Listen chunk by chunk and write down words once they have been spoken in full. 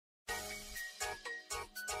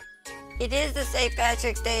It is the St.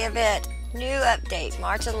 Patrick's Day event. New update,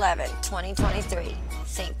 March 11, 2023.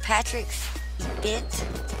 St. Patrick's event.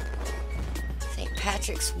 St.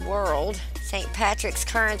 Patrick's World. St. Patrick's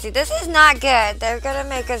Currency. This is not good. They're going to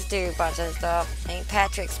make us do a bunch of stuff. St.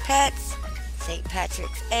 Patrick's Pets. St.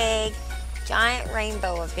 Patrick's Egg. Giant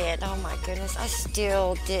Rainbow event. Oh my goodness. I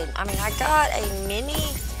still didn't. I mean, I got a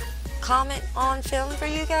mini comment on film for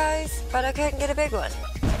you guys, but I couldn't get a big one.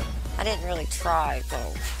 I didn't really try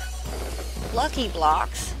though. Lucky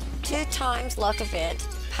Blocks. 2 times luck event.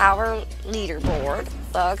 Power leaderboard.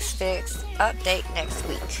 Bugs fixed. Update next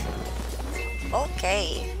week.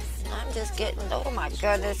 Okay. I'm just getting, oh my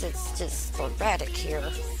goodness, it's just sporadic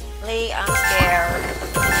here. Lee, I'm scared.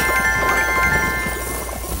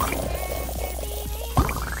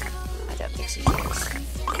 I don't think she cares.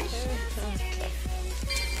 Okay.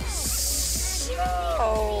 So,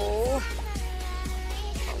 oh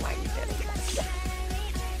my goodness.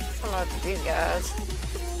 I don't know what to do, guys.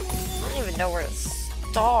 I don't even know where to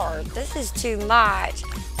start. This is too much.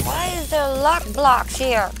 Why is there luck blocks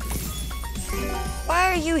here?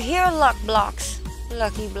 Why are you here, luck blocks?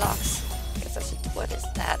 Lucky blocks. I guess I should, what is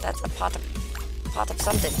that? That's a pot of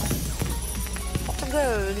something. Pot of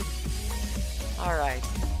gold. Alright.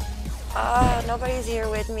 Nobody's here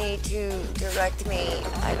with me to direct me.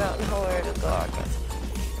 I don't know where to go. I guess.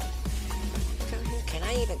 Can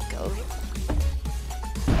I even go here?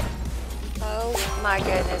 Oh my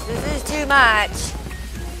goodness, this is too much.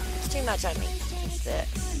 It's too much on me. What's this?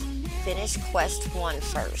 Finish quest 1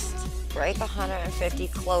 first. Break 150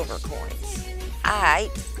 clover coins. I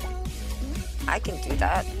can do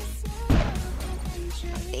that. I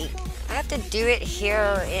think. I have to do it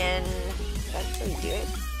here in... Did I actually do it?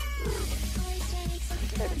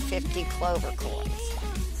 150 clover coins.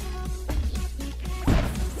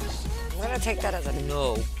 I'm going to take that as a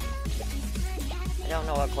no. I don't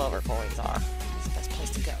know what clover coins are. It's the best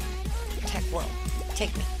place to go. Tech world.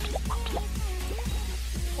 Take me.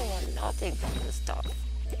 Oh, nothing from this stuff.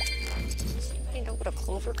 Does anybody know what a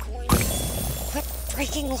clover coin is? Quit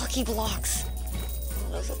breaking lucky blocks.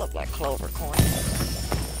 Oh, those look like clover coins.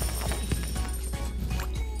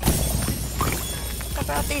 What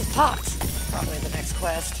about these pots? Probably the next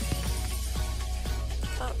quest.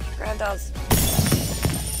 Oh, grab those.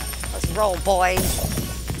 Let's roll, boys.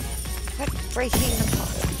 Quit breaking the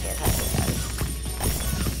pots. I can't have it, guys.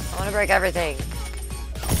 I want to break everything.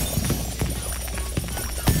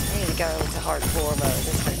 I need to go to hardcore mode.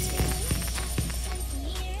 This hurts me.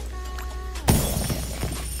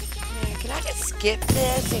 Man, can I just skip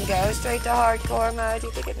this and go straight to hardcore mode? Do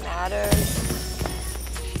you think it matters?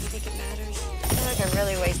 Do you think it matters? I feel like I'm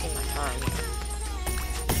really wasting my time here.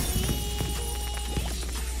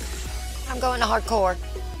 I'm going to hardcore.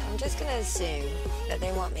 I'm just going to assume that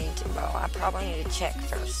they want me to, well, I probably need to check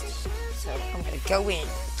first. So I'm going to go in,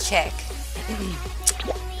 check. This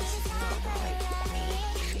is not like me.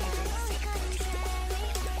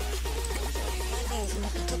 There's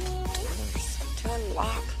multiple doors to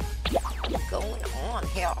unlock. What's going on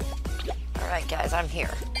here? Alright guys, I'm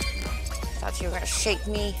here. Thought you were going to shake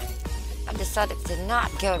me. I decided to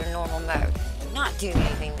not go to normal mode. Not do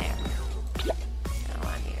anything there. Now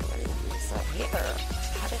I'm here. What is this up here?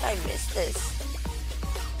 How did I miss this?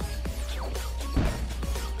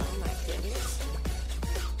 Oh my goodness.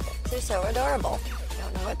 They're so adorable.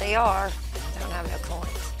 Don't know what they are. Don't have no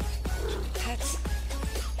coins. Pets.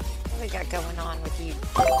 What we got going on with you?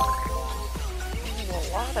 There's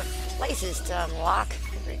a lot of places to unlock.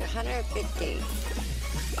 150.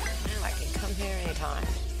 Now I can come here anytime.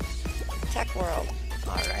 Tech world.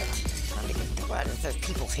 Alright. Time to get to what? There's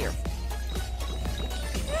people here.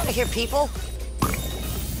 Get out of here, people.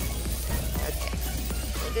 Okay.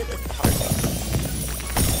 We'll do this the hard way.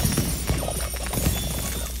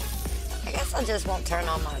 I guess I just won't turn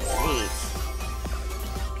on my sleeves.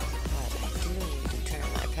 But I do need to turn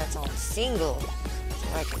my pets on single so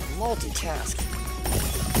I can multitask.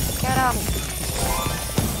 Get them!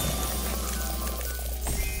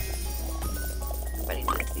 Nobody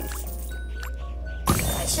needs these.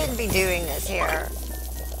 I shouldn't be doing this here.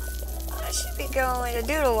 I should be going to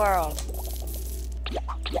Doodle World.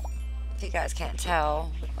 If you guys can't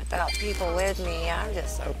tell, without people with me, I'm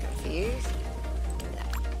just so confused.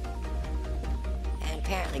 And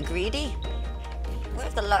apparently greedy.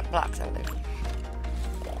 Where's the luck blocks over there?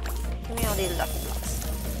 Give me all these luck blocks.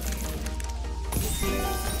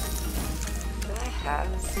 Do I have...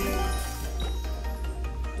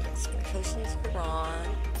 Yes, my potions are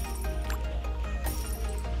on.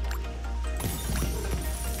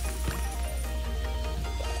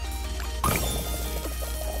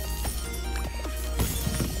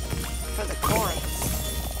 For the coins.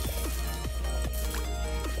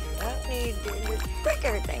 break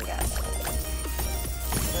everything, guys.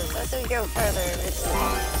 So as we go further, it's great.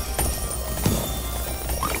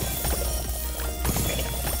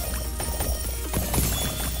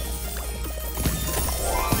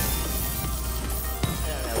 I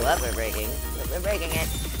don't know what we're breaking, but we're breaking it.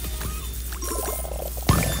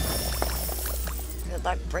 Good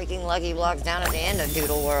luck breaking lucky blocks down at the end of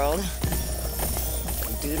Doodle World.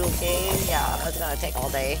 Doodle game? Yeah, that's gonna take all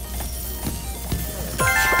day.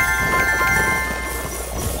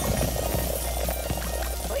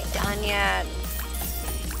 Are we done yet?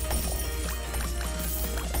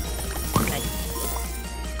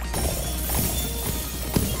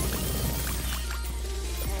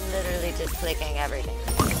 I'm literally just clicking everything.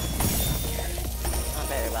 Not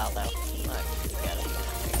very well though. Look,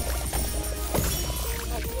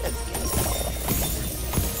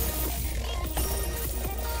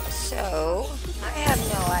 so, I have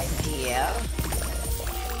no idea.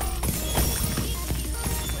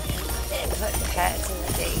 I didn't put pets in the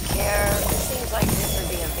daycare. It seems like this would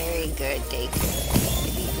be a very good daycare.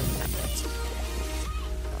 Maybe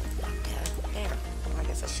there. Oh, I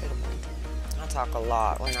guess I should have went. I talk a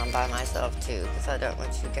lot when I'm by myself too, because I don't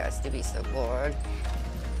want you guys to be so bored.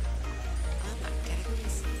 Oh my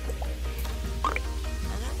goodness. I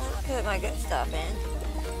don't want to put my good stuff in.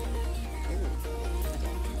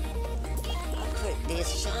 Put these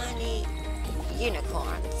shiny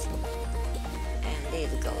unicorns and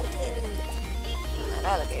these golden and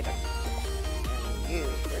alligator. And you,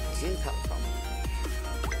 where did you come from?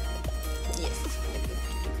 Yes,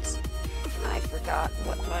 I forgot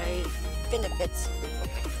what my benefits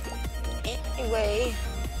were. Anyway,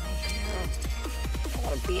 I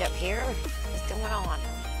want to be up here. What's going on?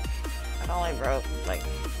 I only broke like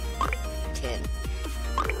 10.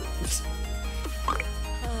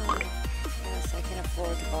 I can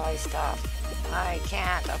afford to buy stuff. I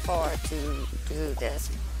can't afford to do this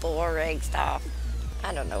boring stuff.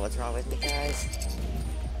 I don't know what's wrong with me, guys.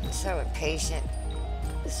 I'm so impatient.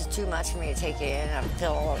 This is too much for me to take in. I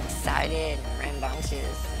feel all excited and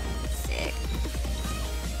rambunctious. I'm sick.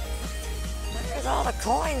 Where's all the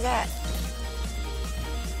coins at?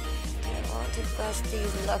 I want to bust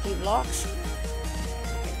these lucky blocks.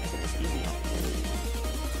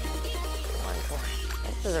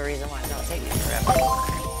 This is the reason why it's not taking forever.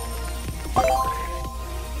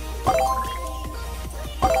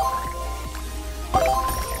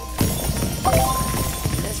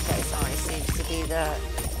 This place always seems to be the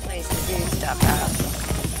place to do stuff at.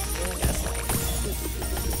 Just like,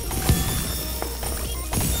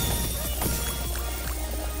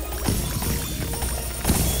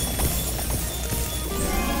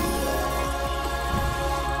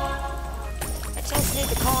 I just need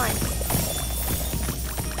the coin.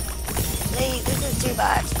 This is too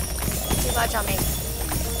much. Too much on me.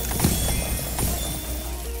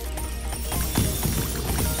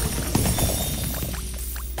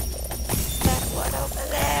 That one over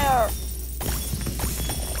there.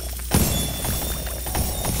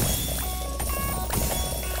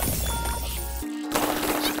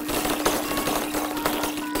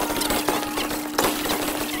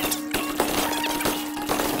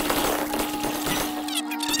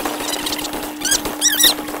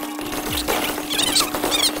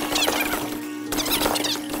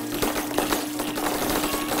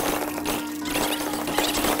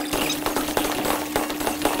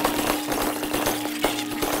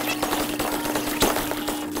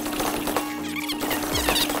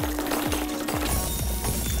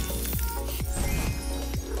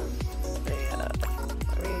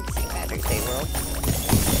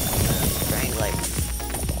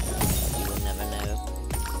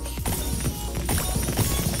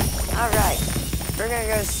 Alright, we're gonna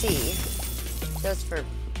go see, just for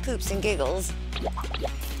poops and giggles.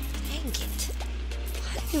 Dang it.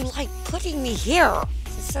 Why do you like putting me here?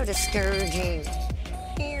 This is so discouraging.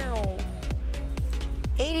 Ew.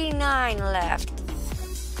 89 left.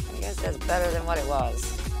 I guess that's better than what it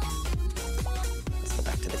was. Let's go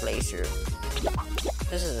back to the glacier.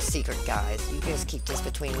 This is a secret, guys. You just keep this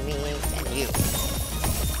between me and you.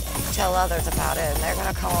 Tell others about it, and they're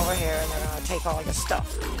gonna come over here and they're gonna take all your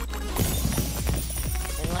stuff.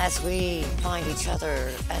 Unless we find each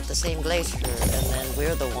other at the same glacier, and then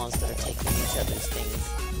we're the ones that are taking each other's things.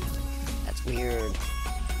 That's weird.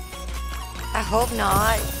 I hope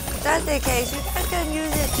not. If that's the case, you guys can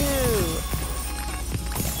use it too.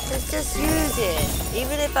 Just use it.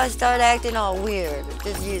 Even if I start acting all weird,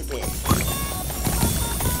 just use it.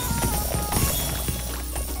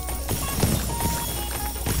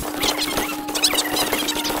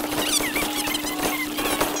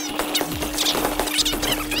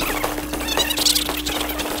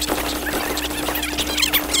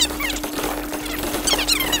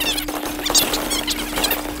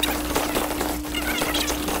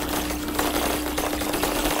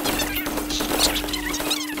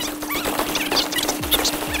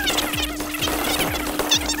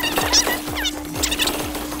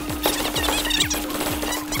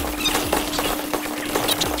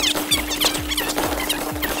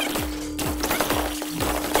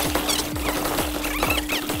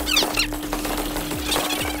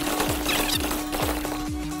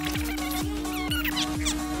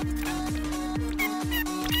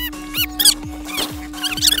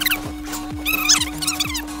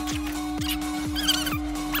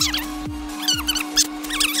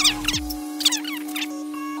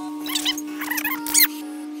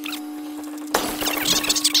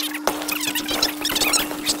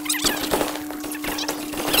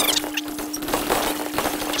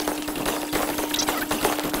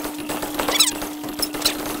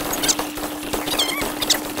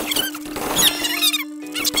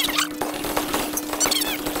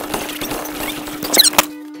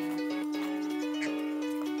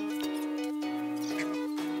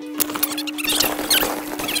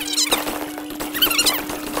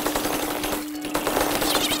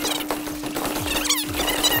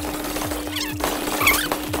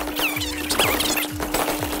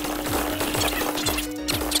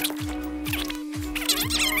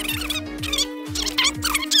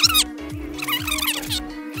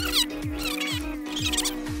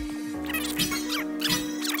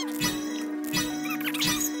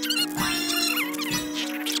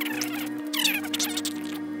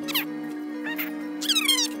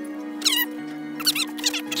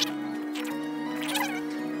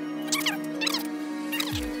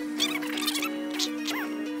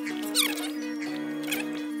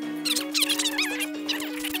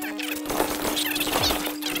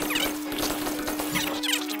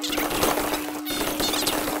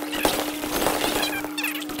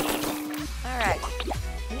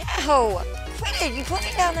 No! Quit it! You put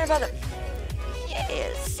me down there by the...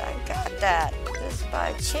 Yes, I got that. Just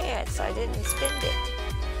by chance. I didn't spend it.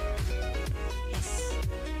 Yes.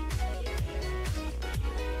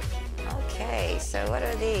 Okay, so what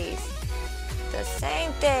are these? The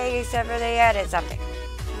same thing, except for they added something.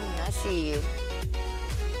 I see you.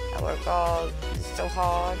 I work all so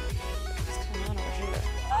hard. What's going on over here?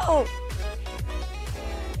 Oh!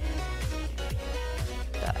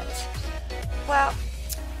 But, well,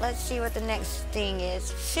 let's see what the next thing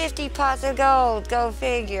is. 50 pots of gold. Go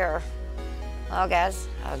figure. Well, guys,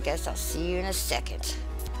 I guess I'll see you in a second.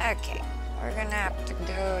 Okay, we're gonna have to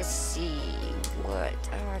go see what...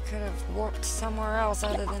 Oh, I could have warped somewhere else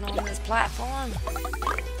other than on this platform.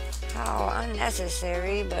 How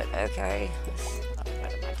unnecessary, but okay. What am I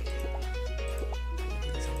doing?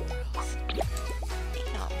 Somewhere else.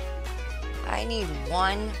 Damn. I need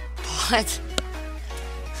one pot.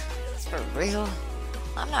 For real?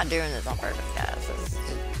 I'm not doing this on purpose, guys. This is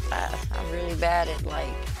just, I'm really bad at,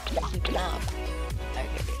 like, keeping up. Okay,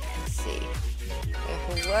 let's see.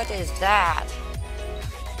 What is that?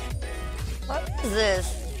 What is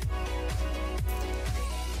this?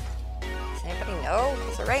 Does anybody know?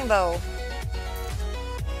 It's a rainbow.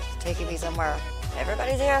 It's taking me somewhere.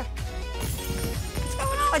 Everybody's here? What's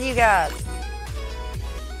going on with you guys?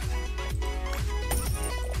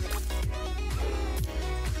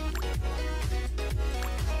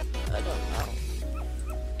 I don't know.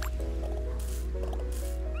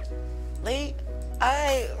 Lee,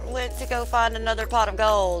 I went to go find another pot of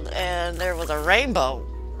gold and there was a rainbow.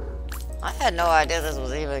 I had no idea this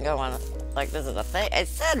was even going, like this is a thing. It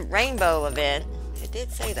said rainbow event. It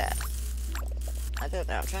did say that. I don't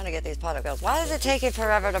know. I'm trying to get these pot of gold. Why does it take it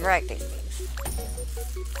forever to break these things?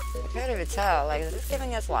 I can't even tell. Like, is this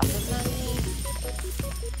giving us lots of money?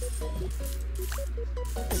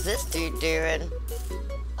 What is this dude doing?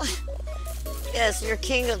 Yes, you're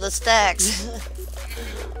king of the stacks.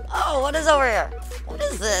 Oh, what is over here? What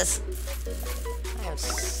is this? I have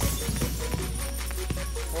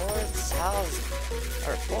 4,000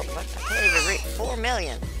 or 4. I can't even read. 4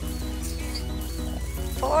 million.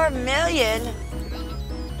 4 million?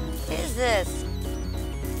 What is this?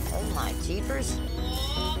 Oh my jeepers!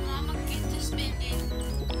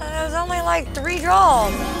 There's only like 3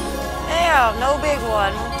 draws. Damn, no big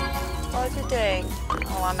one. What'd you think?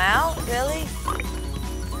 Oh, I'm out? Really?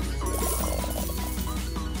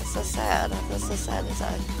 That's so sad. I feel so sad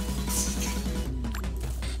inside.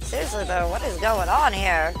 Seriously though, what is going on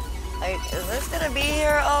here? Like, is this gonna be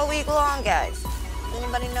here all week long, guys? Does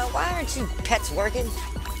anybody know? Why aren't you pets working?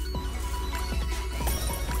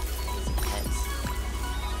 Pets.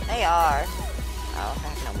 They are. Oh,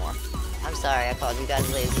 heck no more. I'm sorry, I called you guys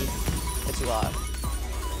lazy, but you are.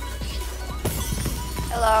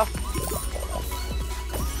 Hello.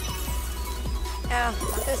 Yeah, I'm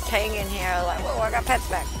just hanging here like, whoa, I got pets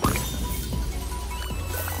back. We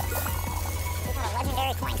got a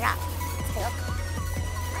legendary coin drop. That's cool.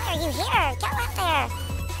 Why are you here? Go out there.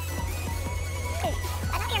 Dude,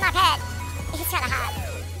 I know you're my pet. You're just trying to hide.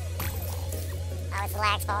 Oh, it's the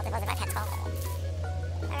lag's fault. It wasn't my pet's fault.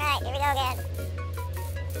 Alright, here we go again.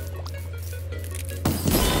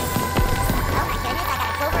 Oh my goodness, I got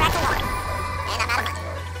a clover axle one. And I'm out of money.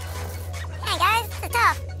 Hey guys, this is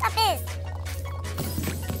tough. Tough is.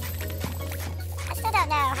 I still don't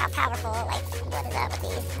know how powerful, like, what is up with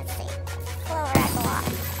these. Let's see. Clover axle one.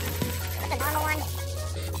 What's the normal one?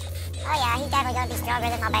 Oh yeah, he's definitely going to be stronger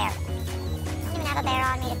than my bear. I don't even have a bear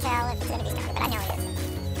on me to tell if it's going to be stronger, but I know he is.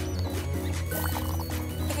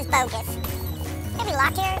 This is bogus. Can we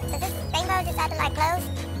lock here? Does this rainbow decide to, like, close?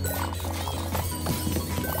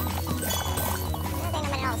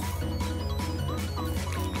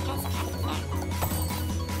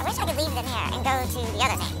 I wish I could leave them here and go to the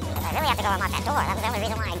other thing, because I really have to go unlock that door. That was the only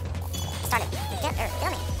reason why I started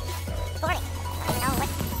filming, recording. I don't even know what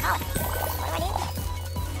to call it. What do I do?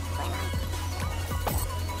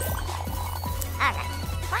 Alright.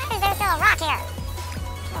 Why is there still a rock here?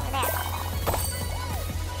 Over there.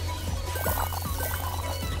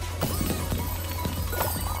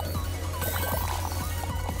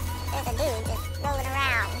 There's a dude just rolling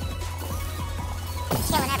around,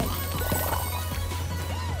 killing everything.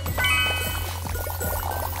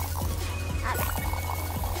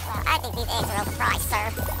 I think these eggs are overpriced, sir.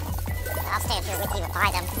 I'll stay up here with you and buy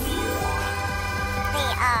them. The,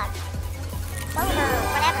 clover,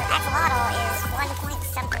 whatever, axolotl is 1 point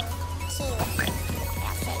something Q. I'll see.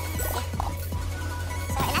 Yeah. So,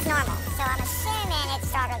 and that's normal. So I'm assuming it's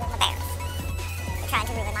stronger than the bears. They're trying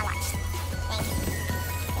to ruin my life. Thank you.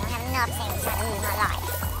 They don't have enough saying they're trying to ruin my life.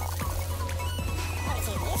 Look at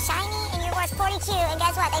you. You're shiny and you're worth 42, and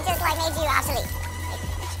guess what? They just like made you obsolete.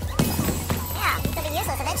 Yeah, you could be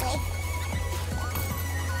useless eventually.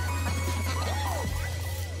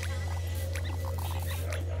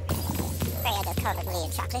 Freya just covered me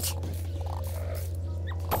in chocolate.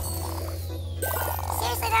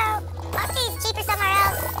 Seriously though, aren't these cheaper somewhere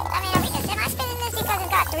else? I mean, am I spending this because it's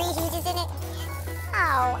got 3 huges in it?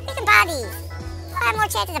 Oh, we can buy these. I have more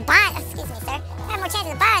chances of buying, excuse me sir, I have more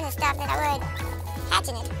chances of buying this stuff than I would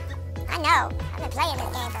hatching it. I know, I've been playing this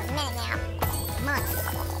game for a minute now. Months.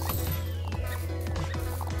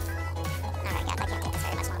 Alright guys, I can't take this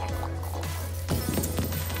very much longer.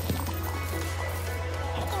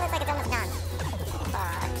 Everything looks like it's almost done.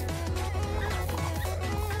 But...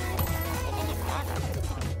 we've been here forever.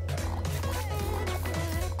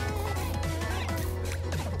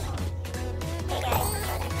 Here you go.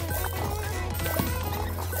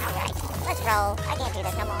 Alright, let's roll. I can't do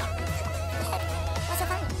this no more. What's so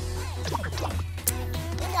funny?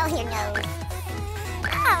 You go your nose.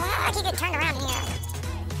 Oh, I keep getting turned around here.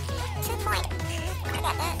 2 point. I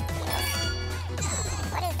got that.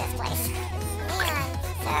 What is this place? Man,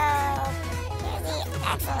 so here's the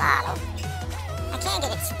axolotl. I can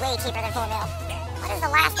get it way cheaper than 4 mil. What is the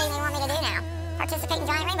last thing they want me to do now? Participate in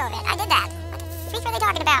Giant Rainbow event. I did that. What the freak are they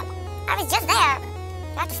talking about? I was just there.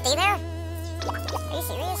 Do I have to stay there? Are you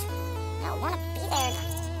serious? I don't want to be there.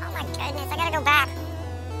 Oh my goodness, I gotta go back.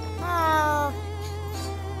 Oh.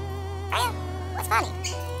 Freya, what's funny?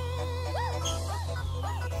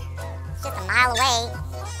 It's just a mile away.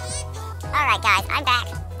 Alright guys, I'm back.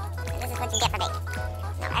 This is what you get for me.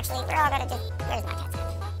 No, actually, we're all gonna just... where's my pet?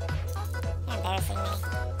 You're embarrassing me.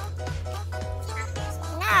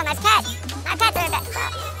 No, my pet! My pets are back.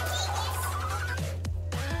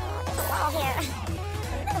 There's a wall here.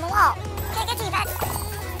 Look at the wall. Can't get to you, pets.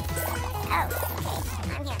 Oh, okay.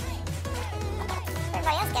 I'm here. Where'd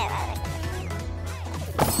everybody else go?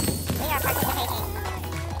 We are participating.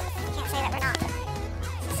 You can't say that we're not.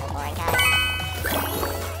 This is so boring, guys.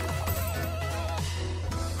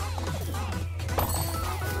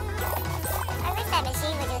 I wish that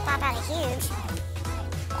machine would just pop out a huge.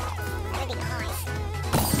 That would be nice.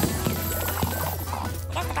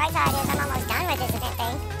 I guess the bright side is I'm almost done with this event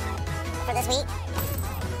thing for this week.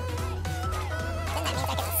 Then that means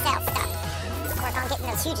I get to sell stuff. Work on getting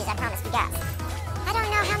those huges I promised you guys. I don't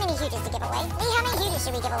know how many huges to give away. Lee, how many huges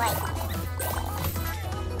should we give away?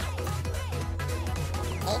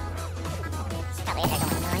 8? She's probably in there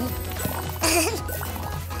going 9.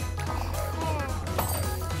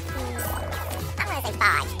 I'm gonna say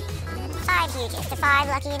 5. 5 huges to 5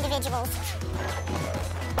 lucky individuals.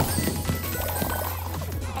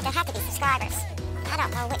 But there have to be subscribers. I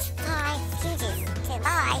don't know which 5 huges to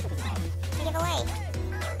buy to give away.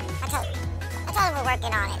 I told them we're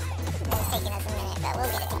working on it. It's taking us a minute, but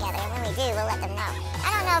we'll get it together, and when we do, we'll let them know. I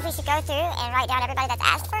don't know if we should go through and write down everybody that's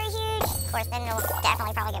asked for a huge. Of course, then we'll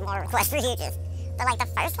definitely probably get more requests for huges. But like the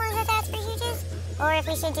first ones that's asked for huges, or if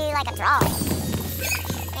we should do like a drawing.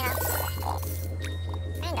 You know?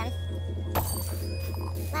 Random.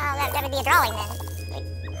 Well, that would be a drawing then.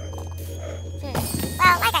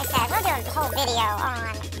 Well, like I said, we'll do a whole video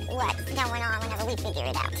on what's going on whenever we figure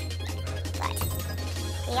it out. But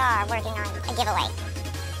we are working on a giveaway.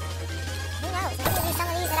 Who knows? Maybe it'll be some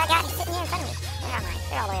of these that I got sitting here in front of me. Where am I?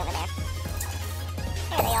 They're all the way over there.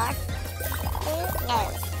 There they are. Who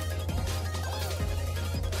knows?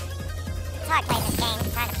 It's hard playing this game. I'm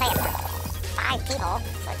trying to play it for 5 people,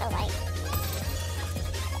 so it feels like.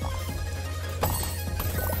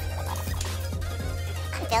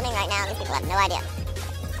 I'm filming right now. These people have no idea.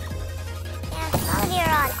 Yeah, all of you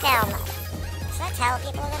are on film. Should I tell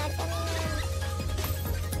people that I'm filming?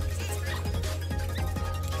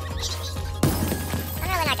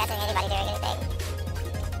 Not guessing anybody doing anything.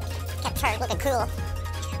 Kept her looking cool.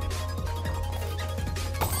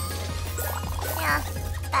 Yeah,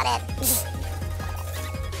 that's about it.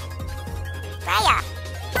 Freya!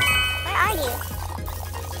 Where are you?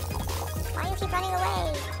 Why do you keep running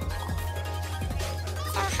away?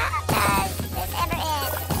 So how does this ever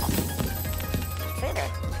end? Trooper.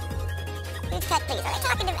 Huge pet, please. Are they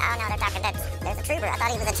talking to me? Oh no, they're talking to... there's a trooper. I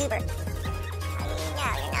thought he was a tuber. No,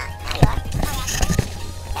 you're not. Now you are.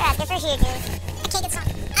 They're asking for huges. I can't get some.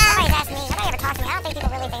 Nobody's asked me. Nobody ever talks to me. I don't think people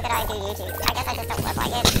really think that I do YouTube. I guess I just don't look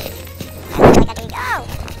like it. I look like I do. Oh!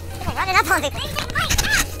 People running up on me. You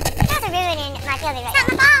guys are ruining my filming right now. Not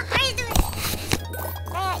my ball! How are you doing?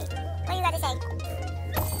 Freya, what do you got to say?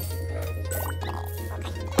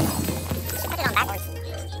 Okay. She put it on backwards.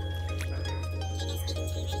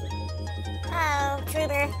 Oh,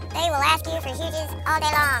 Trooper. They will ask you for huges all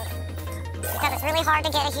day long. Because it's really hard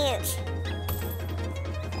to get a huge.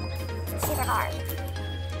 Super hard.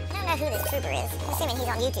 I don't know who this trooper is. I'm assuming he's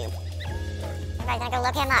on YouTube. Everybody's gonna go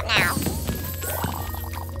look him up now.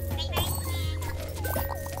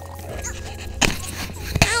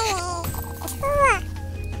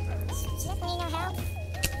 She doesn't need no help.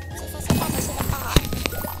 She says she does, but she's a fall.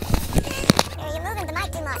 You're moving the mic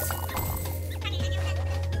too much.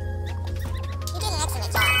 You did an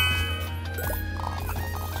excellent job.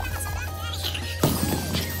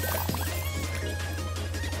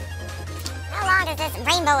 How long does this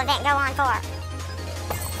rainbow event go on for?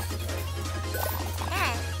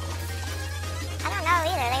 I don't know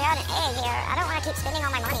either. They got an egg here. I don't want to keep spending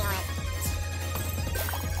all my money on it.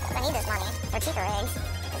 I need this money for cheaper eggs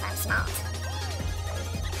because I'm smart.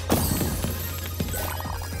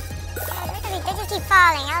 They just keep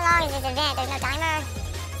falling. How long is this event? There's no timer.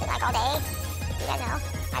 Is it like all day? You guys know?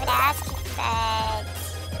 I would ask, but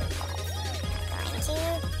I'm going to.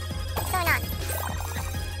 What's going on?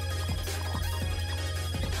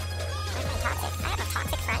 I'm toxic. I have a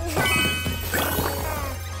toxic friend.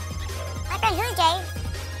 My friend who's Jay?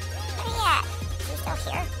 Where are you at? Is he still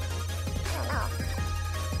here? I don't know.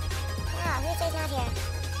 No, who's Jay's not here?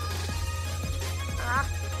 Aw.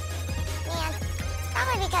 Man.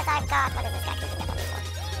 Probably because I've got, what is this guy keeping up on me for?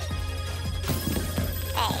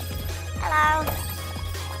 Hey. Hello.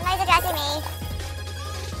 Somebody's addressing me.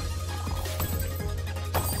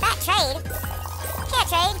 That trade? Can't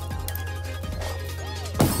trade.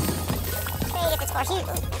 Trade if it's for huge.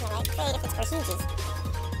 Alright, trade if it's for huges.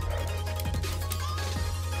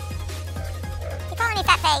 You're calling me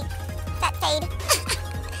Fat Fade. Fat Fade.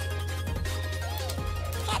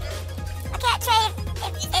 I can't trade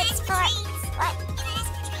if it's for... What?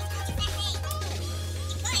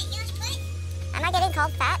 Am I getting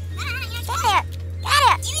called fat? Get here! Get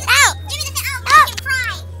out of here! No! No!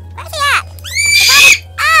 Where's he at?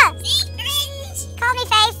 He called me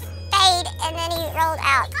Fade, and then he rolled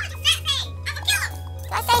out. Do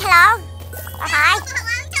I say hello? Or hi?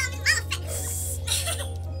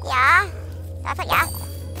 Yeah? Do I put yeah?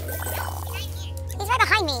 He's right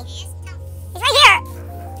behind me. He's right here!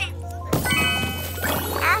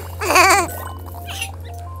 Huh?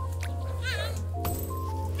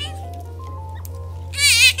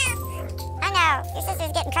 Your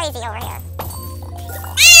sister's getting crazy over here.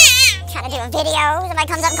 Trying to do a video. Somebody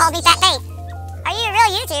comes up and calls me Fat Face. Are you a real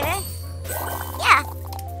YouTuber? Yeah.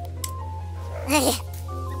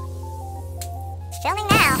 Filming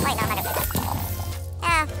now. Wait, no, I'm not gonna put this.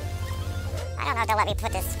 Yeah. I don't know if they'll let me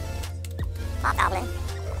put this Hobgoblin.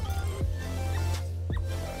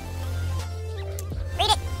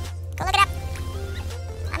 Read it. Go look it up.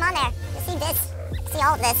 I'm on there. You'll see this. See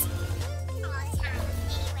all of this.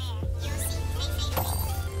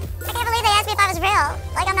 I can't believe they asked me if I was real.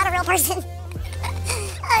 Like I'm not a real person.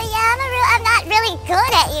 Oh yeah, I'm not really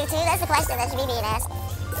good at YouTube. That's the question that should be being asked.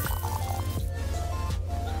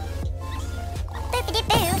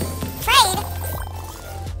 Boopity-boo. Trade?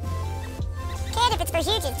 Can't if it's for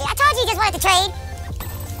huge. I told you just wanted to trade.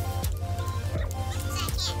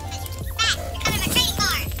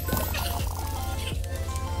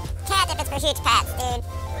 Can't if it's for huge pets, dude.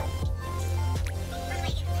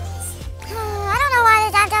 I don't know why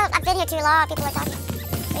I've been here too long. People are talking.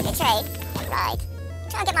 We can trade. Right. I'm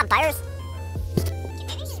trying to get my buyers.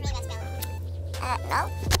 No.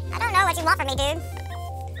 I don't know what you want from me, dude.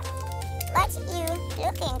 What you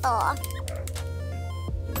looking for?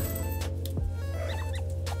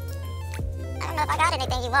 I don't know if I got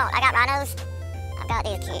anything you want. I got rhinos. I've got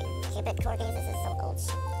these cupid corgis. This is some old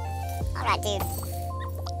shit. Alright, dude.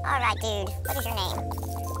 Alright, dude. What is your name?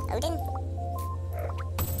 Odin?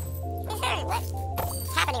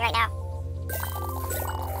 What's happening right now?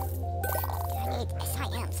 I need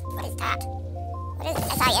SIMs. What is that? What is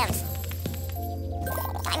SIMs?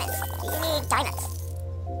 Diamonds. Do you need diamonds?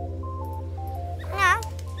 No.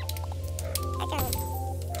 I can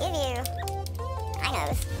give you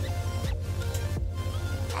rhinos.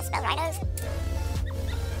 Did I spell rhinos?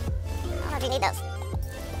 I don't know if you need those.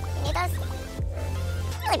 You need those?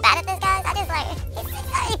 I'm really bad at this, guys. I just like...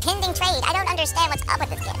 It's a pending trade. I don't understand what's up with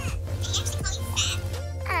this kid.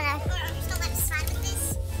 I don't know.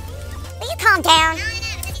 Will you calm down?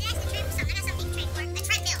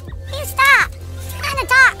 You stop! I'm trying to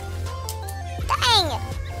talk! Dang!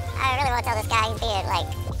 I really want to tell this guy he's being like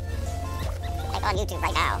on YouTube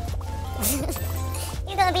right now.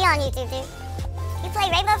 You're gonna be on YouTube, dude. You play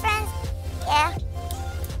Rainbow Friends? Yeah.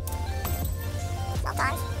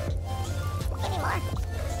 Sometimes. Give me more.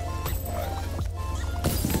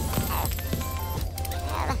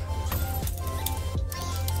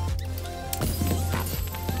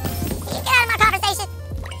 Get out of my conversation!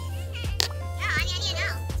 No, I need to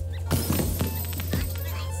know.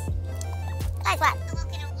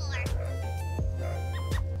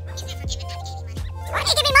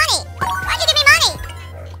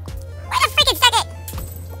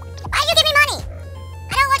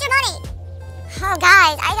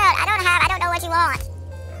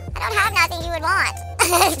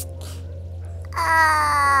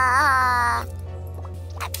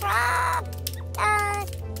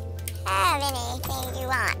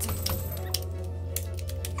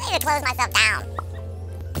 need to close myself down.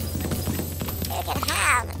 You can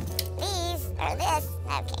have these or this.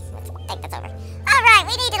 Okay, let's think that's over. Alright,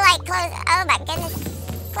 we need to like close. Oh my goodness.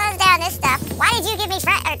 Close down this stuff. Why did you give me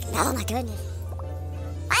oh my goodness.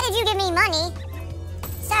 Why did you give me money?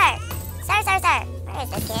 Sir. Sir. Where is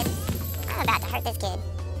this kid? I'm about to hurt this kid.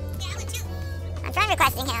 Yeah, I would too. I'm friend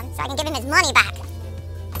requesting him so I can give him his money back.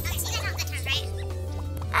 Oh, you see that good terms, right?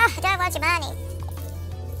 Oh, I don't want your money.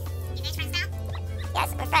 You guys friends now? Yes,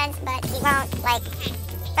 we're friends, but he won't, like,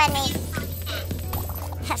 friend me.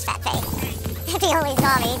 Fat face. If he only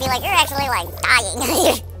saw me, he'd be like, you're actually, like,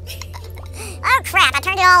 dying. Oh, crap, I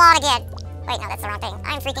turned it all on again. Wait, no, that's the wrong thing.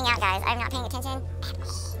 I'm freaking out, guys. I'm not paying attention at all.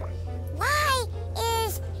 Why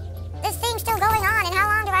is this thing still going on, and how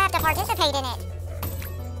long do I have to participate in it?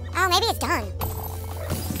 Oh, maybe it's done.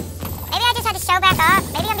 Maybe I just had to show back up.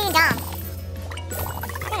 Maybe I'm being dumb.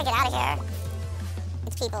 I gotta get out of here.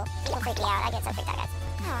 It's people. People freak me out. I get so freaked out, guys.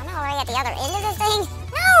 Oh, I'm already at the other end of this thing.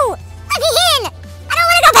 No! Let me in! I don't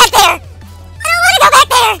want to go back there! I don't want to go back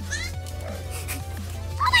there!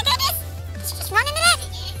 Oh my goodness! Did you just run into that?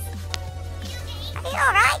 Are you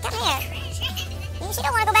alright? Come here. You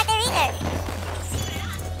don't want to go back there either.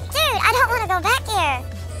 Dude, I don't want to go back here.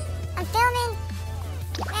 I'm filming.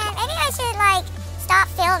 Man, maybe I should, like, stop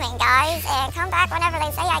filming, guys, and come back whenever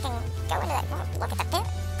they say I can go into that. Look at the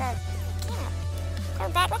camera. Go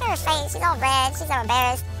back. Look at her face. She's all red. She's so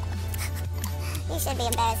embarrassed. You should be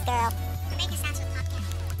embarrassed, girl.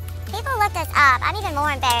 People looked us up. I'm even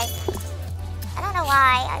more embarrassed. I don't know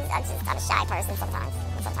why. I'm a shy person sometimes.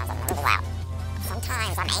 Sometimes I'm really loud.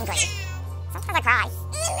 Sometimes I'm angry. Sometimes I cry.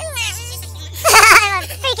 I'm a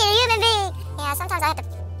freaking human being. Yeah, sometimes I have to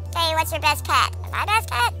say, what's your best pet? My best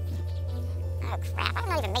pet? Oh, crap. I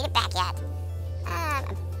haven't even made it back yet. A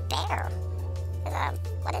bear.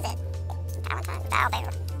 What is it? Valentine's?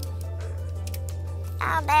 Owlbear.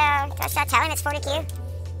 Owlbear. Should I tell him it's 40Q?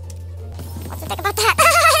 What's he think about that?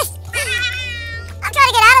 I'm trying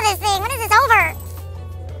to get out of this thing. When is this over?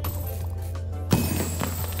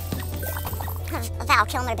 A Val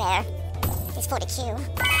Kilmer bear. He's 40Q.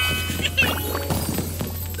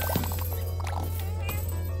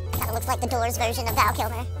 Kinda looks like the Doors version of Val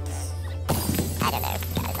Kilmer. I don't know,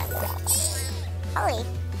 guys. Holy.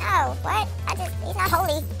 No, what? He's not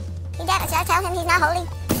holy. Should I tell him he's not holy?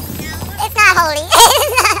 No. It's not holy.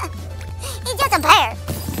 He's just a bear.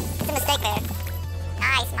 It's a mistake bear.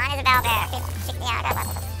 Nice, mine is a Val bear. Check me out.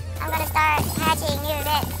 I'm gonna start hatching new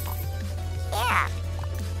bits. Yeah.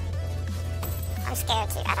 I'm scared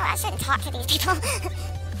too. I shouldn't talk to these people.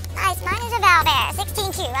 Nice, mine is a Val bear.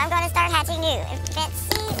 16Q. I'm gonna start hatching new. Let's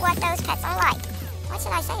see what those pets are like. What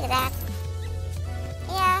should I say to that?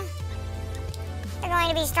 Yeah. They're going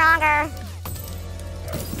to be stronger.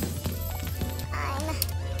 I'm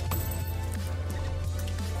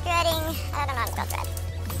dreading. I don't know how to spell dread.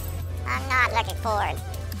 I'm not looking forward.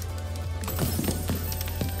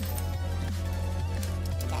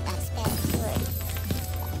 Don't know how to spell word.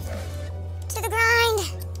 To the grind.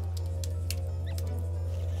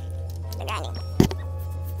 To the grinding.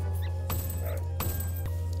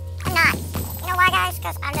 I'm not. You know why, guys?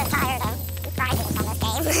 Because I'm just tired of grinding on this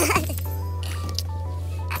game.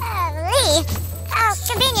 Lee! How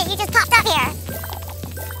convenient, you just popped up here.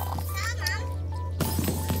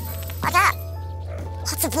 What's up?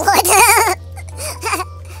 Lots of blood.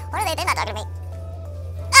 What do they think about talking to me?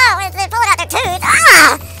 Oh, they're pulling out their tooth.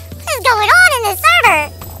 Ah! What is going on in this server?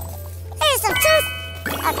 There's some tooth.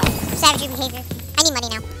 Okay, savage behavior. I need money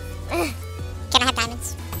now. Can I have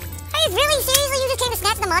diamonds? Are you really seriously? You just came to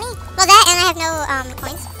snatch the money? Well, that and I have no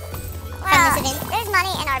coins. Well, there's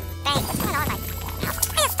money in our bank. What's going on?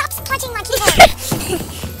 Stop punching my keyboard.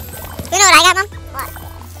 You know what I got, Mom? What?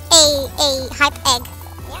 A hype egg.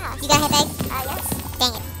 Yeah. You got a hype egg? Yes.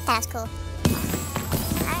 Dang it. That was cool.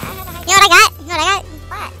 I have a hype egg. You know what I got? You know what I got?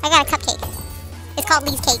 What? I got a cupcake. It's called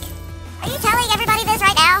Lee's Cake. Are you telling everybody this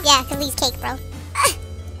right now? Yeah, it's Lee's Cake, bro.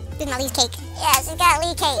 This is my Lee's Cake. Yeah, she's got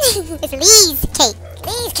Lee Cake. It's Lee's Cake.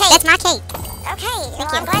 Lee's Cake. That's my cake. Okay. Well,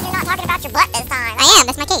 I'm glad you're not talking about your butt this time. I am.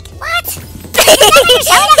 That's my cake. What? Is that what you're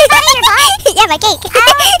showing everybody your butt? Yeah, my cake.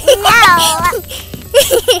 Oh, no.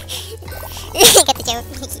 Get the joke.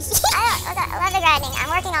 I love the grinding. I'm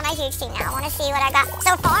working on my huge team now. I want to see what I got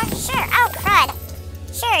so far. Sure. Oh, crud.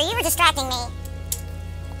 Sure, you were distracting me.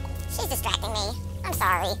 She's distracting me. I'm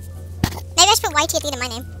sorry. Maybe I should put YT at the end of my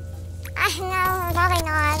name. No, probably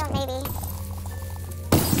not. Maybe.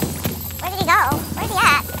 Where did he go? Where's he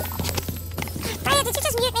at? Freya, did you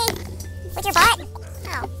just mute me? With your butt?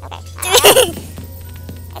 Oh, okay.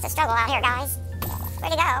 It's a struggle out here, guys.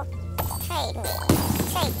 Where'd he go? Trade me.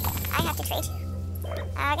 Trade me. I have to trade you.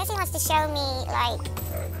 I guess he wants to show me, like,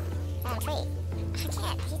 on trade. I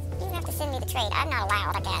can't. You have to send me the trade. I'm not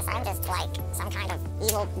allowed, I guess. I'm just like some kind of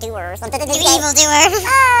evil doer or something. Evil doer.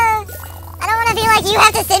 I don't want to be like, you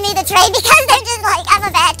have to send me the trade because they're just like, I'm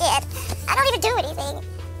a bad kid. I don't even do anything.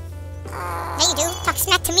 Yeah, you do. Talk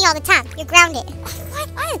smack to me all the time. You're grounded. What?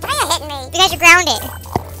 Why is Bria hitting me? Because you're grounded.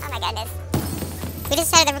 Oh my goodness. We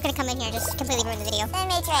decided that we're going to come in here and just completely ruin the video. Send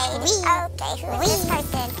me trade. Okay, who is this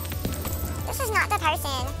person? This is not the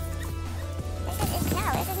person. No,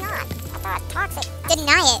 this is not. I thought Toxic.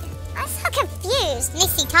 Deny it. I'm so confused. Let me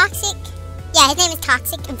see. Toxic. Yeah, his name is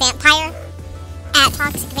Toxic Vampire. At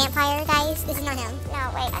Toxic Vampire, guys. This is not him. No,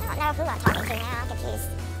 wait. I don't know who I'm talking to now. I'm confused.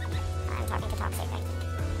 I'm talking to Toxic, right?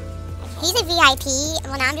 He's a VIP.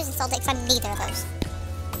 Well, now I'm just insulted because I'm neither of those.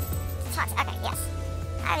 Toxic. Okay, yes.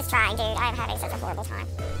 I was trying, dude. I'm having such a horrible time.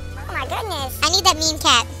 Oh my goodness. I need that meme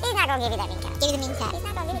cat. He's not gonna give you that meme cat. Give me the meme cat. He's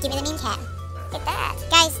not gonna Give me the meme cat. Get that.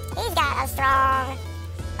 Guys, He's got a strong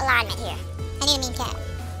alignment here. I need a meme cat.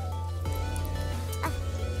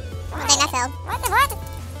 Why? Okay, that fell. What?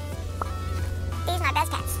 These are my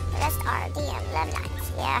best pets. The rest are DM love lines.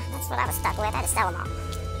 Yeah, that's what I was stuck with. I had to sell them all.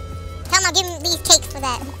 Tell him I'll give him these cakes for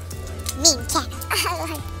that meme cat. I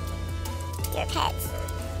like your pets.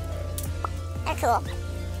 They're cool.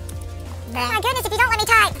 Oh my goodness, if you don't let me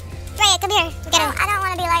type. Drea, come here. We gotta... I don't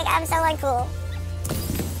want to be like, I'm so uncool.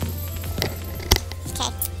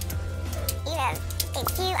 Okay. You have,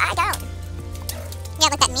 it's cute. I don't. Yeah,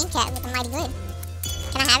 like that meme cat looking mighty good.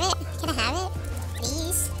 Can I have it? Can I have it?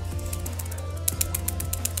 Please?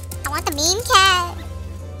 I want the meme cat.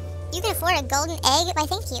 You can afford a golden egg? Why,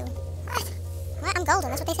 thank you. What? I'm golden.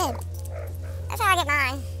 That's what they said. That's how I get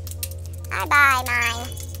mine. I buy mine,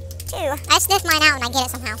 too. I sniff mine out and I get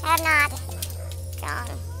it somehow. I have not drawn.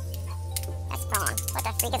 That's drawn. What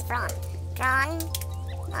the freak is drawn? Drawn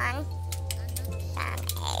one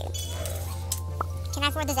egg. Can I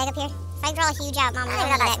afford this egg up here? If I draw a huge out, Mom, I I'll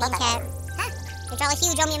don't give know you that meme cat. Huh? If I draw a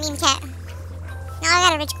huge, owe me a meme cat. No, I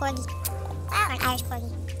got a rich corgi. Or an Irish corgi.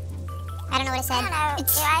 I don't know what it I said. don't know.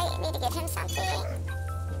 Do I need to get him something?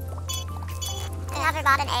 I never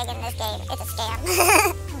bought an egg in this game. It's a scam.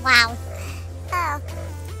 Wow. Oh.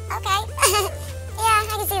 Okay. Yeah, I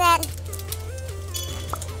can see that.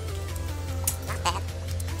 Not bad.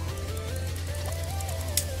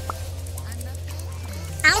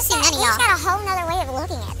 I don't see none of He's y'all. got a whole nother way of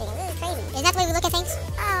looking at things. This is crazy. Is that the way we look at things?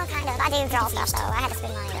 Oh, kind of. I do draw stuff, though. I had to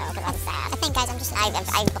spend money, though, because I'm sad. I think, guys, I'm just... I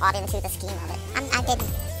bought into the scheme of it. I didn't.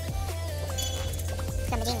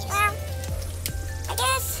 I'm a genius. Well, I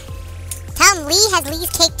guess. Tell him Lee has Lee's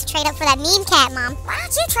cake to trade up for that meme cat, Mom. Why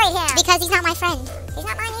don't you trade him? Because he's not my friend. He's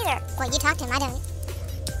not mine either. Well, you talk to him. I don't.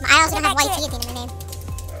 I also don't have white T at the end of my name.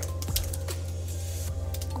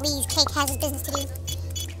 Lee's cake has his business to do.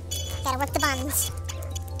 Gotta work the buns.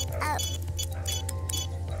 Oh.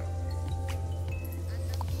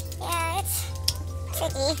 Yeah, it's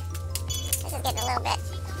tricky. This is getting a little bit.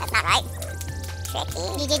 That's not right. Tricky.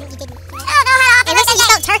 You didn't. Oh, no, hold on. It looks like you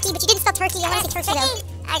spelled turkey, but you didn't spell turkey. I want to say turkey, though.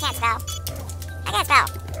 I can't spell. I can't spell.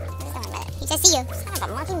 Just a minute. He says see you. Son of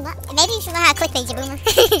a monkey butt. Maybe you should learn how to clickbait, you boomer.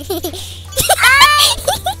 I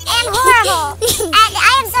am horrible.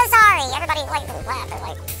 I am so sorry. Everybody like laughed. They're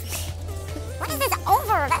like, when is this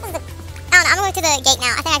over? That was the. I don't know. I'm going to the gate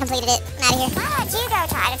now. I think I completed it. I'm out of here. Why don't you go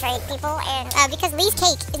try to trade people and? Because Lee's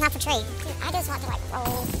cake is not for trade. I just want to like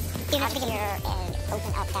roll out here and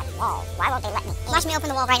open up that wall. Why won't they let me in? Watch me open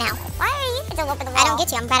the wall right now. Why are you to open the wall? I don't get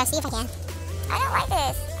to. I'm about to see if I can. I don't like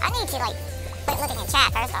this. I need to like quit looking in chat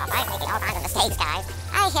first off. I'm making all kinds of mistakes, guys.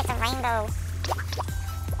 I hit the rainbow.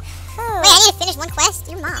 Whew. Wait, I need to finish one quest?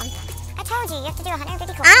 Your mom. I told you, you have to do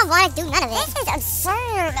 150 quests. I don't want to do none of it. This is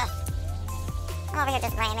absurd. I'm over here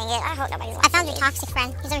just ramming it. I hope nobody's watching. I found your toxic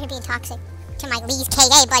friend. He's over here being toxic. To my Lee's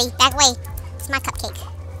cake. Hey, buddy, back away. It's my cupcake.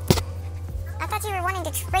 I thought you were wanting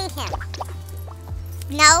to trade him.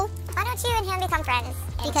 No. Why don't you and him become friends?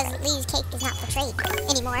 Because Lee's cake is not for trade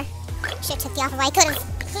anymore. Should've took the offer away. I could've.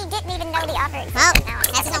 He didn't even know the offer existed. Well, Now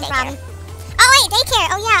that's his own daycare. problem. Oh, wait, daycare.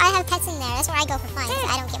 Oh, yeah, I have pets in there. That's where I go for fun. Dude,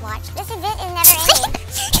 I don't get watched. This event is never ending.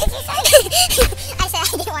 Did you say? I said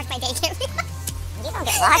I didn't watch my daycare. You don't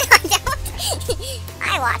get watched. I don't.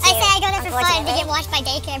 I watch I you. said I go there for fun to unfortunately. get watched by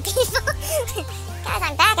daycare people. Guys,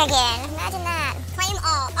 I'm back again. Imagine that. Claim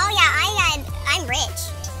all. Oh, yeah, I'm rich.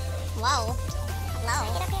 Whoa. Hello. Can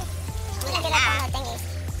I get up here? I'm Ooh gonna la get up la. on the thingies.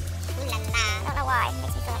 Ooh la la. I don't know why. It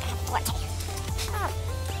makes me feel like I have a forte. Oh.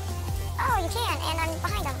 Oh, you can. And I'm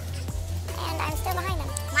behind them. And I'm still behind them.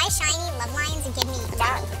 My shiny love lines give me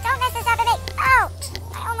money. Don't mess this up a bit. Oh,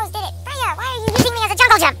 I almost did it. Freya, why are you using me as a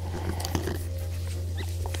jungle gym?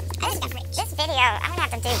 I just got rich. This video, I'm gonna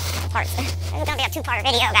have to do parts. This is gonna be a two-part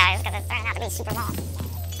video, guys, because it's turning out to be super long.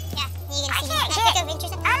 Yeah, You gonna see I can't that get pick of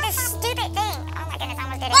interest? on this stupid thing. Oh my goodness, I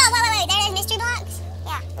almost did it. Whoa, wait. There's mystery blocks.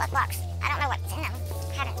 Yeah, blocks. I don't know what's in them.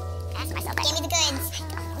 I haven't asked myself that. Give me the goods.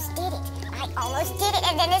 I almost did it,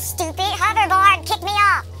 and then this stupid hoverboard kicked me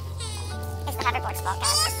off. It's the hoverboard's fault,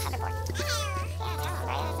 guys. It's the hoverboard. Yeah, tell them,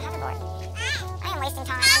 right? It's the hoverboard. I am wasting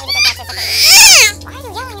time. I need to go participate. Why are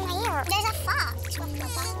you yelling in my ear? There's a fox. I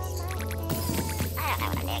don't know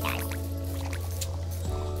what I'm doing, guys.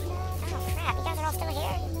 Oh, crap. You guys are all still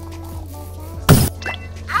here?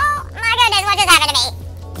 Oh, my goodness. What just happened to me?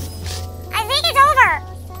 I think it's over.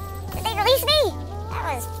 Did they release me? That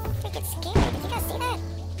was freaking scary. Did you guys see that?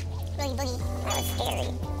 Boogie boogie. That was scary.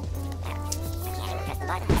 I can't even press the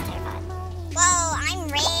button. I'm terrified. Whoa, I'm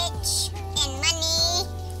rich and money.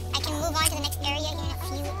 I can move on to the next area in a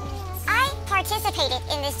few minutes. I participated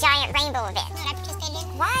in this giant rainbow event. No, I participated in.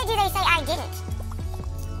 Why do they say I didn't?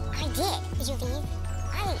 I did. Did you leave?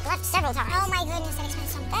 I left several times. Oh my goodness, that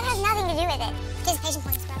explains something. That has nothing to do with it. Participation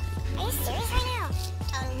points, bro. Are you serious right now?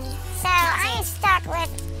 Totally. So I'm stuck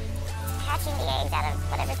with hatching the eggs out of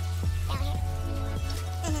whatever's down here.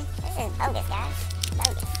 This is bogus, guys.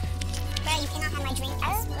 Bogus. Bro, you cannot have my drink.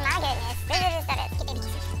 Oh my goodness. This is it. Get baby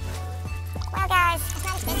kisses. Well, guys, It's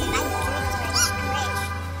not expensive. I can read those words. I'm rich.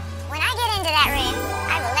 when I get into that room,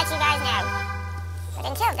 I will let you guys know. But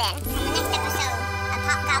until then, On the next episode of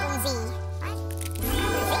Pop Goblin Z. what?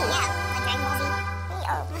 Yeah, like Dragon Ball Z.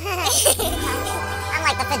 Oh. I'm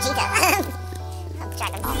like the Vegeta of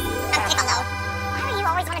Dragon Ball. I'm Piccolo. Why do you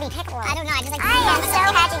always want to be Piccolo? I don't know, I just like I am so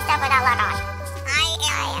hatching stuff without luck on. I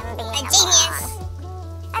am being a genius. moron.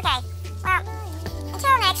 Okay, well,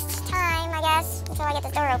 until next time, I guess. Until I get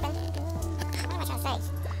this door open. What am I trying to say?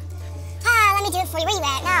 Let me do it for you. Where you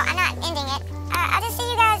at? No, I'm not ending it. I'll just see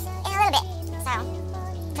you guys in a little bit. So,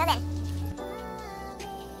 till then.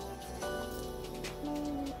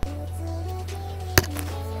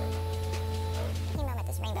 Any moment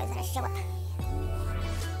this rainbow's gonna show up.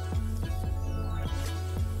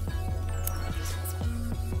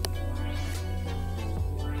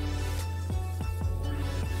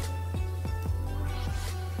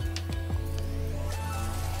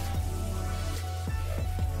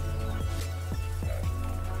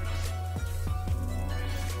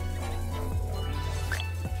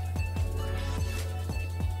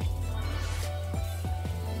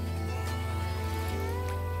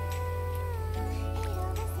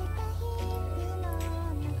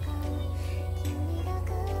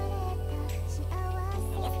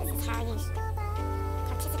 How you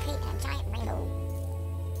participate in a giant rainbow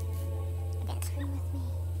event.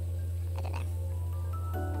 I don't know.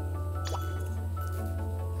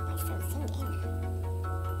 Why am I so zoomed in?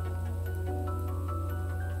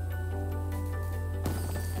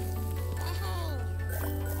 Dang.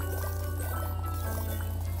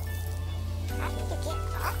 How did you get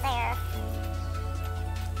up there?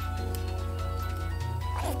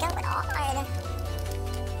 What is going on?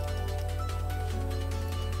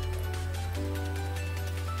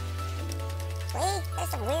 Wait, there's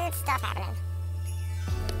some weird stuff happening.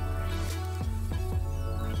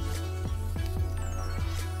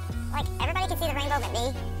 Like, everybody can see the rainbow but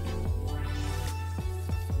me.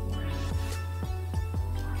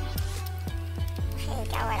 What is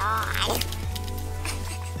going on?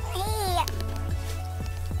 Hey!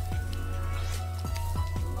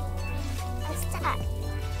 I'm stuck.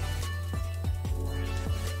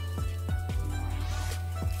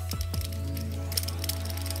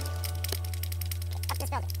 Up this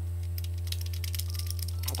building.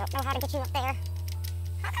 I don't know how to get you up there.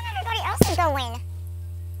 How come everybody else is going?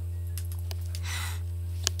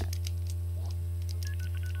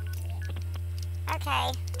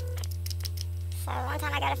 Okay. So one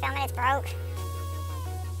time I got a film and it's broke.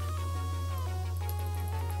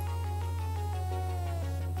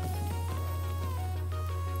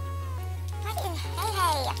 What in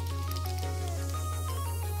hey?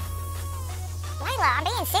 Layla, I'm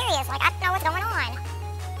being serious. Like, I don't know what's going on.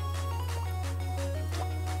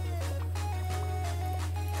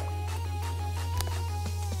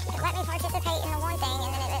 It let me participate in the one thing,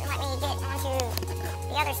 and then it didn't let me get onto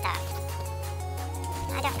the other stuff.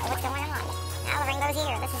 I don't know what's going on. Now the rainbow's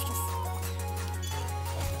here. This is just...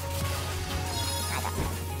 I don't know.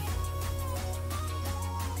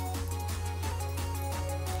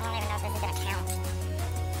 I don't even know if this is going to count.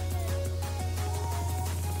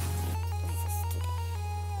 This is stupid.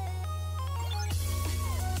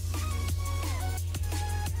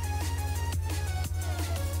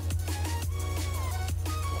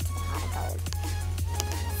 Get to the pot of gold.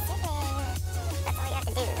 Sipping. That's all you have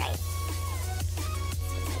to do, right?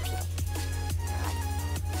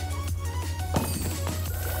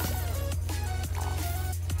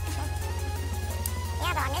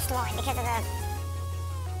 because of the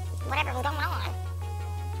whatever was going on.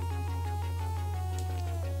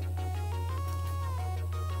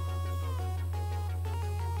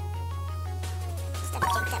 Stuff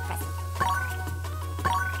jinked up present.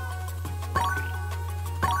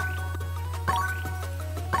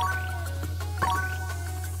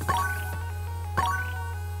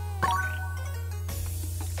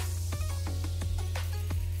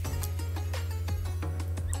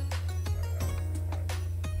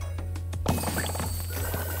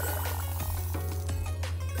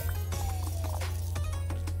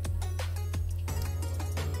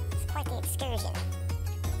 Quite the excursion.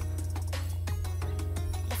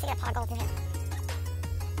 I see a pot of gold in here.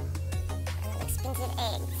 And those expensive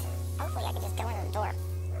eggs. Hopefully I can just go into the door.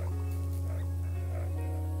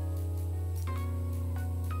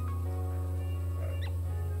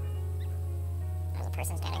 There's a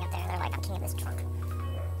person standing up there. They're like, I'm king of this trunk.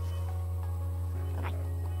 Okay.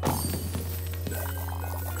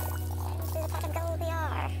 Through the pot of gold we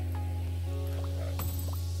are.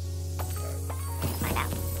 Find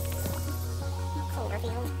out.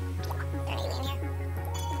 Cloverfield. Is there an alien here?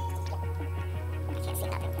 I can't see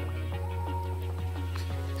nothing.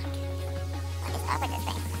 What is up with this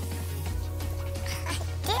thing?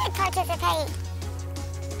 I did participate!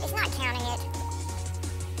 It's not counting it.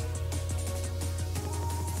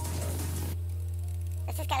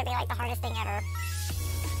 This has got to be like the hardest thing ever.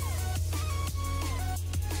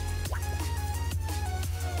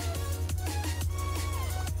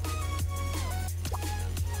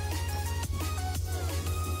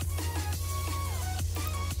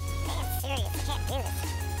 Serious, I can't do this.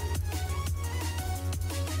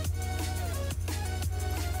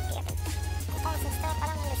 Yeah, but components and stuff, I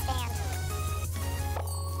don't understand.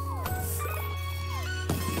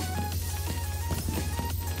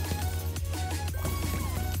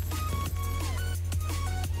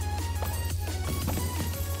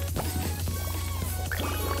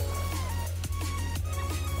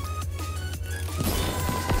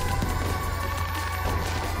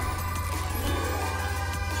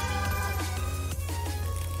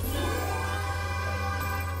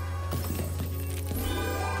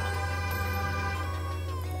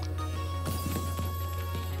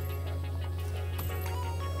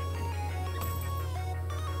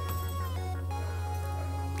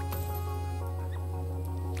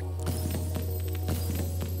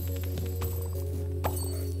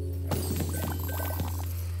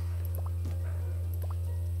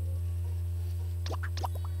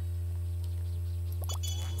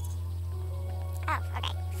 Oh,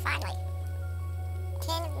 okay, finally.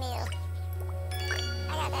 10 mil.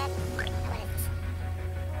 I got that. What is this?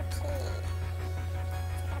 Okay.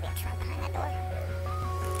 There's gotta be a trunk behind that door.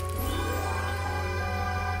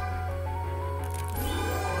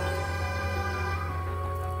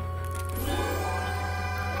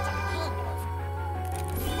 How much am I paying for this?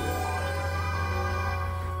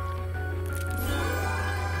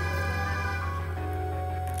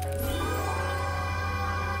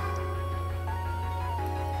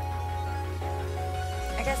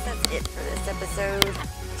 I guess that's it for this episode.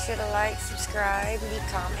 Be sure to like, subscribe, leave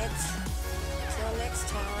comments. Until next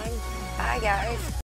time. Bye, guys.